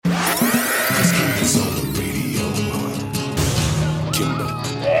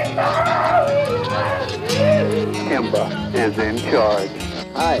is in charge.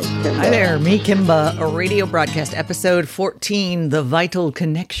 Hi, Kimba. Hi there, me, Kimba, a radio broadcast, episode 14, The Vital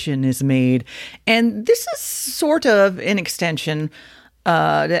Connection is Made. And this is sort of an extension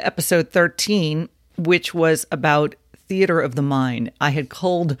to episode 13, which was about theater of the mind. I had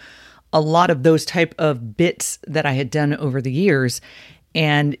culled a lot of those type of bits that I had done over the years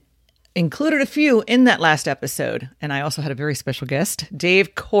and included a few in that last episode. And I also had a very special guest,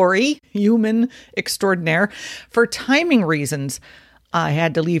 Dave Corey, human extraordinaire. For timing reasons, I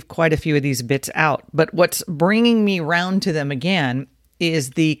had to leave quite a few of these bits out. But what's bringing me round to them again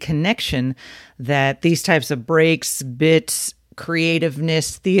is the connection that these types of breaks, bits,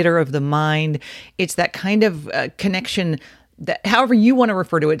 creativeness, theater of the mind, it's that kind of connection that, however you want to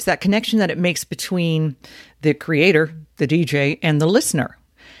refer to it, it's that connection that it makes between the creator, the DJ, and the listener.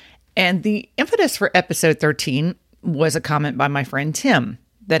 And the impetus for episode 13 was a comment by my friend Tim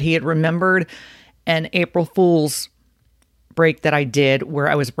that he had remembered an April Fool's break that I did where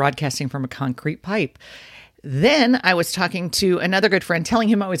I was broadcasting from a concrete pipe. Then I was talking to another good friend, telling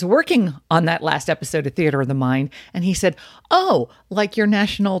him I was working on that last episode of Theater of the Mind. And he said, "Oh, like your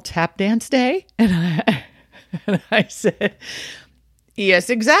National Tap Dance Day?" And I said, "Yes,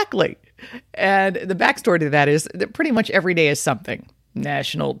 exactly." And the backstory to that is that pretty much every day is something.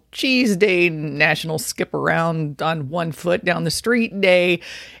 National Cheese Day, National Skip Around on One Foot Down the Street Day.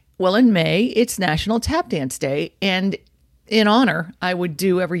 Well, in May, it's National Tap Dance Day. And in honor, I would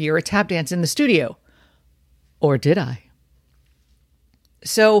do every year a tap dance in the studio. Or did I?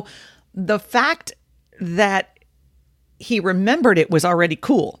 So the fact that he remembered it was already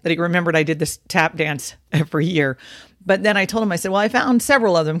cool, that he remembered I did this tap dance every year. But then I told him, I said, well, I found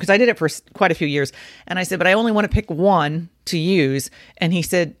several of them because I did it for quite a few years. And I said, but I only want to pick one to use. And he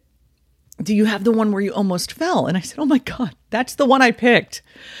said, do you have the one where you almost fell? And I said, oh my God, that's the one I picked.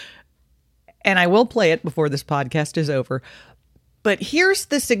 And I will play it before this podcast is over. But here's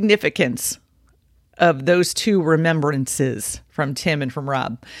the significance of those two remembrances from Tim and from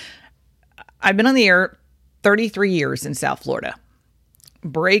Rob. I've been on the air 33 years in South Florida.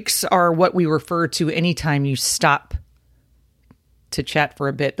 Breaks are what we refer to anytime you stop to chat for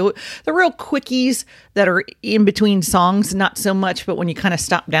a bit. The real quickies that are in between songs, not so much, but when you kind of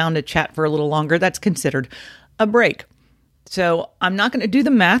stop down to chat for a little longer, that's considered a break. So I'm not going to do the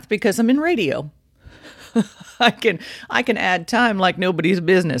math because I'm in radio. I can add time like nobody's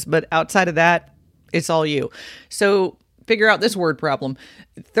business, but outside of that, it's all you. So figure out this word problem.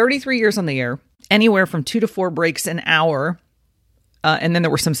 33 years on the air, anywhere from 2 to 4 breaks an hour. And then there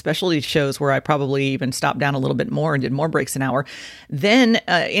were some specialty shows where I probably even stopped down a little bit more and did more breaks an hour. Then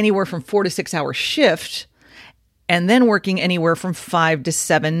anywhere from 4 to 6 hour shift. And then working anywhere from 5 to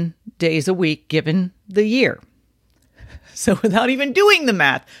 7 days a week, given the year. So without even doing the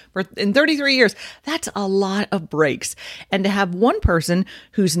math, in 33 years, that's a lot of breaks. And to have one person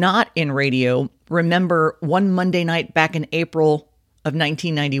who's not in radio remember one Monday night back in April of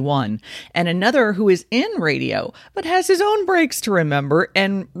 1991, and another who is in radio, but has his own breaks to remember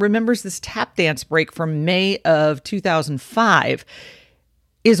and remembers this tap dance break from May of 2005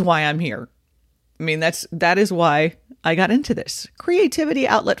 is why I'm here. I mean, that is why I got into this. Creativity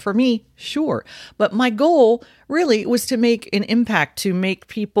outlet for me, sure. But my goal really was to make an impact, to make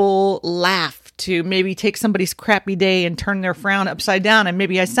people laugh, to maybe take somebody's crappy day and turn their frown upside down. And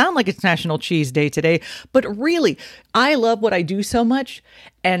maybe I sound like it's National Cheese Day today, but really, I love what I do so much.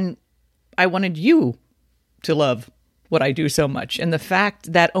 And I wanted you to love what I do so much. And the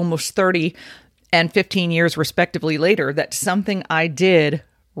fact that almost 30 and 15 years respectively later, that something I did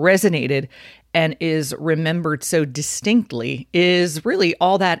resonated and is remembered so distinctly is really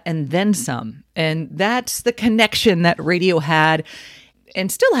all that and then some. And that's the connection that radio had and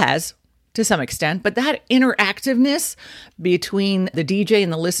still has to some extent. But that interactiveness between the DJ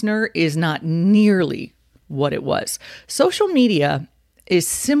and the listener is not nearly what it was. Social media is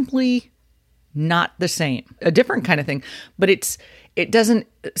simply not the same, a different kind of thing, but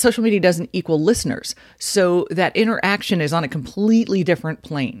social media doesn't equal listeners. So that interaction is on a completely different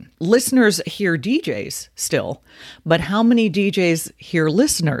plane. Listeners hear DJs still, but how many DJs hear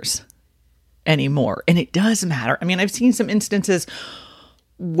listeners anymore? And it does matter. I mean, I've seen some instances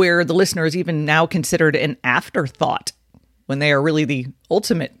where the listener is even now considered an afterthought when they are really the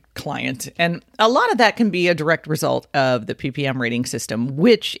ultimate client. And a lot of that can be a direct result of the PPM rating system,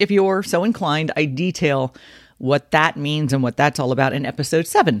 which, if you're so inclined, I detail what that means and what that's all about in episode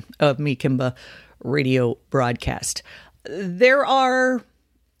 7 of Me Kimba Radio Broadcast. There are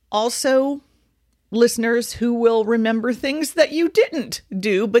also listeners who will remember things that you didn't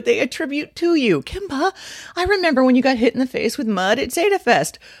do, but they attribute to you. Kimba, I remember when you got hit in the face with mud at Zeta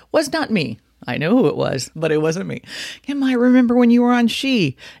Fest. Was not me. I know who it was, but it wasn't me. Kimba, I remember when you were on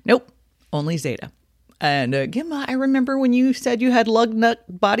She. Nope, only Zeta. And Kimba, I remember when you said you had lug nut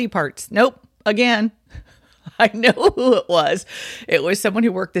body parts. Nope, again. I know who it was. It was someone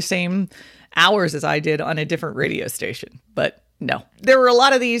who worked the same hours as I did on a different radio station. But no, there were a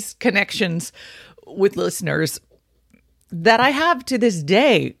lot of these connections with listeners that I have to this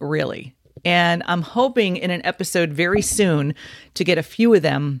day, really. And I'm hoping in an episode very soon to get a few of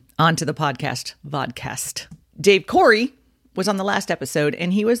them onto the vodcast. Dave Corey was on the last episode,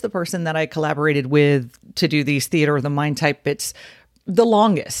 and he was the person that I collaborated with to do these Theater of the Mind type bits the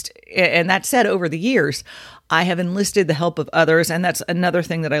longest. And that said, over the years, I have enlisted the help of others. And that's another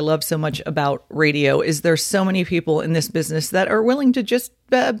thing that I love so much about radio is there's so many people in this business that are willing to just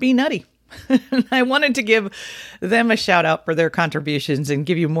be nutty. I wanted to give them a shout out for their contributions and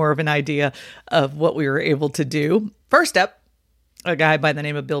give you more of an idea of what we were able to do. First up, a guy by the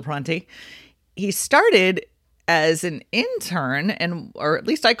name of Bill Pronti. He started as an intern, or at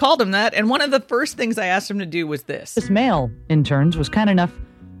least I called him that. And one of the first things I asked him to do was this. This male interns was kind enough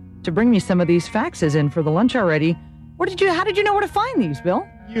to bring me some of these faxes in for the lunch already. How did you know where to find these, Bill?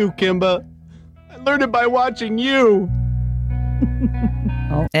 You, Kimba. I learned it by watching you.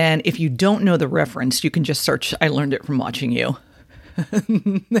 And if you don't know the reference, you can just search, I learned it from watching you.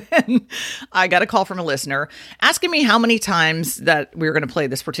 Then I got a call from a listener asking me how many times that we were going to play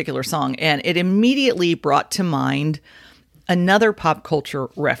this particular song. And it immediately brought to mind another pop culture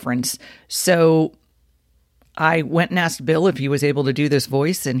reference. So I went and asked Bill if he was able to do this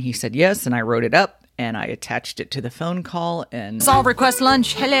voice. And he said yes. And I wrote it up and I attached it to the phone call. And Solve request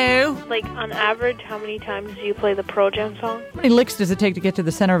lunch. Hello. Like, on average, how many times do you play the Pearl Jam song? How many licks does it take to get to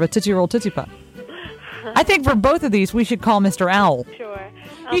the center of a Tootsie Roll Tootsie Pop? I think for both of these, we should call Mr. Owl. Sure.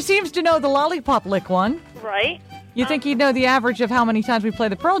 He seems to know the lollipop lick one. Right? You think he'd know the average of how many times we play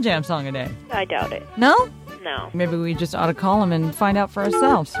the Pearl Jam song a day? I doubt it. No? No. Maybe we just ought to call him and find out for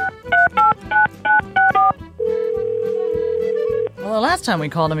ourselves. Well, the last time we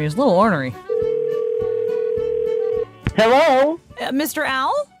called him, he was a little ornery. Hello? Mr.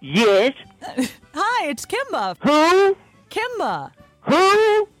 Owl? Yes. Hi, it's Kimba. Who? Kimba.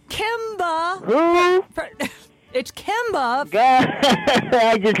 Who? Kimba. Who? It's Kimba. God,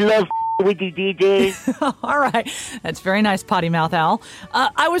 I just love with you, DJ. All right. That's very nice, potty mouth owl.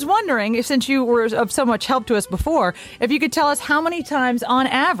 I was wondering, if, since you were of so much help to us before, if you could tell us how many times on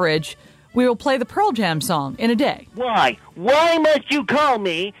average we will play the Pearl Jam song in a day. Why? Why must you call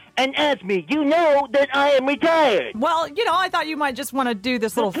me and ask me? You know that I am retired. Well, I thought you might just want to do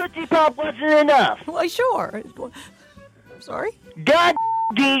this little... Tootsie Pop wasn't enough. Well, sure. I'm sorry? God,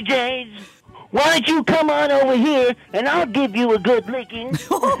 DJs. Why don't you come on over here and I'll give you a good licking.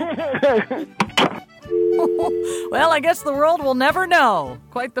 Well, I guess the world will never know.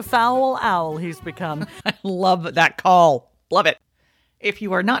 Quite the foul owl he's become. I love that call. Love it. If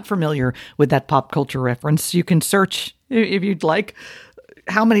you are not familiar with that pop culture reference, you can search, if you'd like,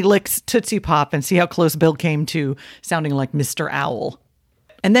 how many licks Tootsie Pop and see how close Bill came to sounding like Mr. Owl.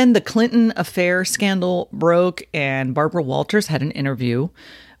 And then the Clinton affair scandal broke and Barbara Walters had an interview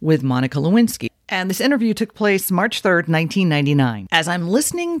with Monica Lewinsky. And this interview took place March 3rd, 1999. As I'm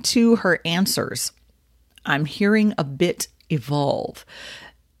listening to her answers, I'm hearing a bit evolve.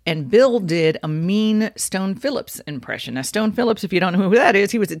 And Bill did a mean Stone Phillips impression. Now, Stone Phillips, if you don't know who that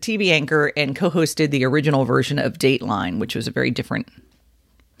is, he was a TV anchor and co-hosted the original version of Dateline, which was a very different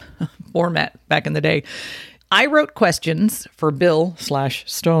format back in the day. I wrote questions for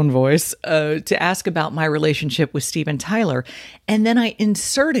Bill/Stone Voice to ask about my relationship with Steven Tyler. And then I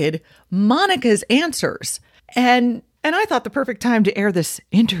inserted Monica's answers. And I thought the perfect time to air this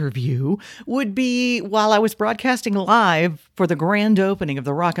interview would be while I was broadcasting live for the grand opening of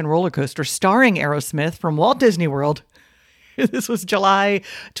the Rock and Roller Coaster starring Aerosmith from Walt Disney World. This was July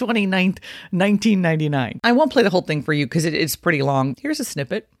 29th, 1999. I won't play the whole thing for you because it's pretty long. Here's a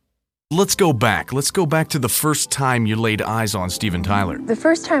snippet. Let's go back. Let's go back to the first time you laid eyes on Steven Tyler. The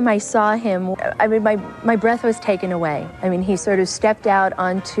first time I saw him, my breath was taken away. He sort of stepped out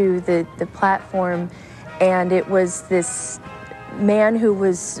onto the platform, and it was this man who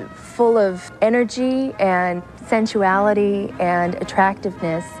was full of energy and sensuality and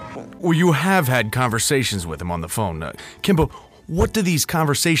attractiveness. Well, you have had conversations with him on the phone. Kimba, what do these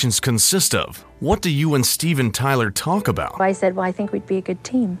conversations consist of? What do you and Steven Tyler talk about? I said, well, I think we'd be a good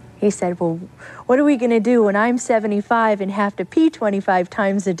team. He said, well, what are we going to do when I'm 75 and have to pee 25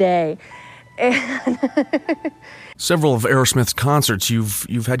 times a day? Several of Aerosmith's concerts,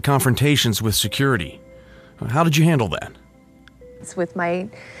 you've had confrontations with security. How did you handle that? It's with my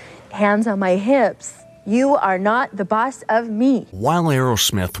hands on my hips You are not the boss of me. While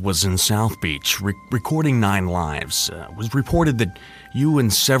Aerosmith was in South Beach recording 9 Lives, it was reported that you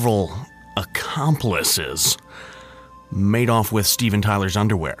and several accomplices made off with Steven Tyler's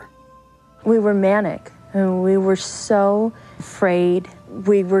underwear. We were manic, and we were so afraid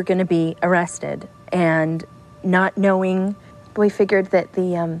we were going to be arrested. And not knowing, we figured that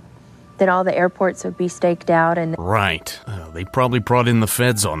that all the airports would be staked out. And Right. They probably brought in the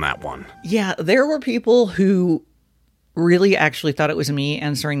feds on that one. Yeah, there were people who really actually thought it was me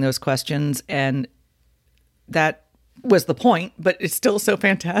answering those questions, and that was the point, but it's still so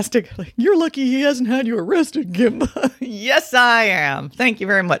fantastic. Like, you're lucky he hasn't had you arrested, Kimba. Yes, I am. Thank you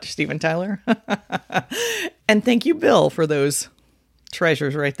very much, Steven Tyler. And thank you, Bill, for those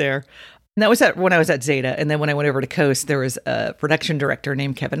treasures right there. And that was when I was at Zeta. And then when I went over to Coast, there was a production director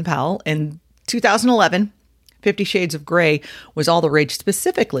named Kevin Powell. In 2011, 50 Shades of Grey was all the rage.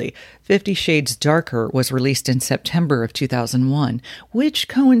 Specifically, 50 Shades Darker was released in September of 2001, which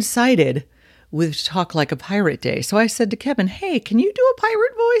coincided with Talk Like a Pirate Day. So I said to Kevin, hey, can you do a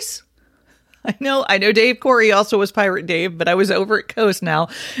pirate voice? I know Dave Corey also was Pirate Dave, but I was over at Coast now,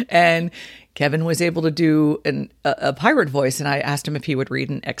 and Kevin was able to do a pirate voice, and I asked him if he would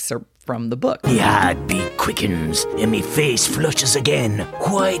read an excerpt from the book. Me heartbeat quickens, and me face flushes again.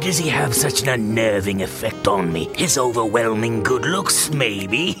 Why does he have such an unnerving effect on me? His overwhelming good looks,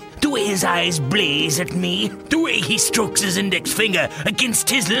 maybe? The way his eyes blaze at me? The way he strokes his index finger against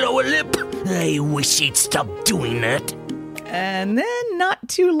his lower lip? I wish he'd stop doing that. And then not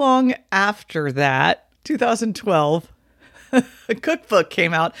too long after that, 2012, a cookbook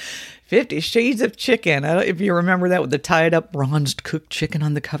came out, 50 Shades of Chicken. I don't know if you remember that, with the tied up bronzed cooked chicken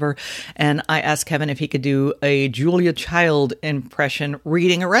on the cover. And I asked Kevin if he could do a Julia Child impression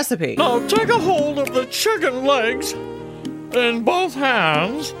reading a recipe. Now take a hold of the chicken legs in both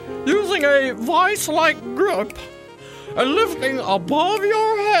hands using a vice-like grip and lifting above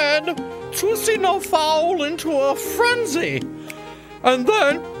your head, twisting a fowl into a frenzy. And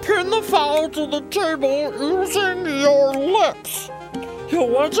then pin the fowl to the table using your lips. You'll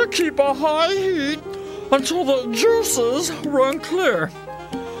want to keep a high heat until the juices run clear.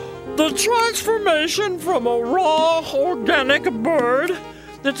 The transformation from a raw, organic bird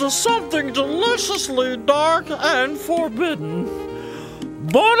into something deliciously dark and forbidden.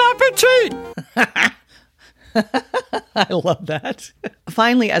 Bon appetit! I love that.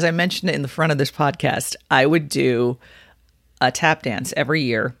 Finally, as I mentioned in the front of this podcast, I would do a tap dance every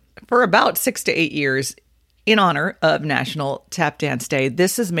year for about 6 to 8 years in honor of National Tap Dance Day.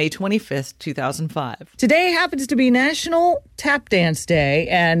 This is May 25th, 2005. Today happens to be National Tap Dance Day,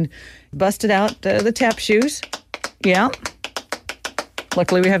 and busted out the tap shoes. Yeah.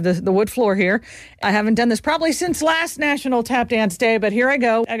 Luckily, we have the wood floor here. I haven't done this probably since last National Tap Dance Day, but here I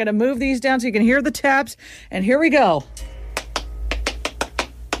go. I got to move these down so you can hear the taps, and here we go.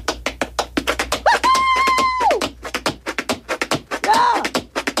 Yeah!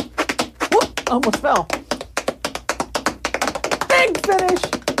 Whoop, almost fell. Big finish.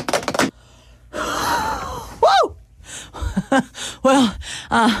 Woo! Well,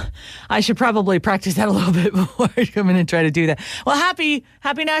 I should probably practice that a little bit before I come in and try to do that. Well, happy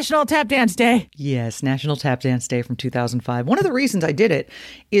National Tap Dance Day. Yes, National Tap Dance Day from 2005. One of the reasons I did it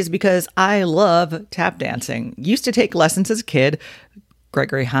is because I love tap dancing. Used to take lessons as a kid.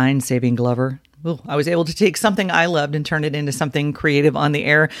 Gregory Hines, Sabian Glover. Ooh, I was able to take something I loved and turn it into something creative on the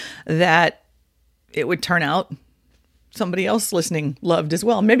air that it would turn out somebody else listening loved as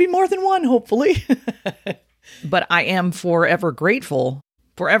well. Maybe more than one, hopefully. But I am forever grateful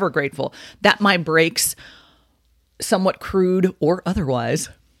that my breaks, somewhat crude or otherwise,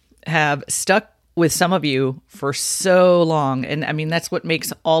 have stuck with some of you for so long. And I mean, that's what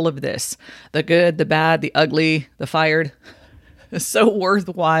makes all of this, the good, the bad, the ugly, the fired, so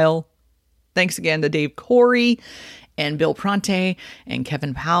worthwhile. Thanks again to Dave Corey and Bill Pronte and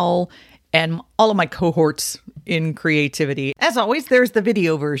Kevin Powell and all of my cohorts in creativity. As always, there's the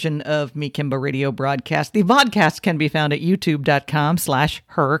video version of Me Kimba Radio broadcast. The vodcast can be found at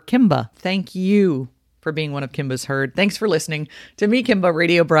youtube.com/herkimba. Thank you for being one of Kimba's herd. Thanks for listening to Me Kimba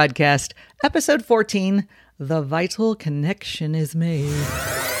Radio broadcast, episode 14, The Vital Connection is Made.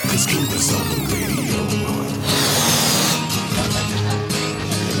 This Kimba's on the radio.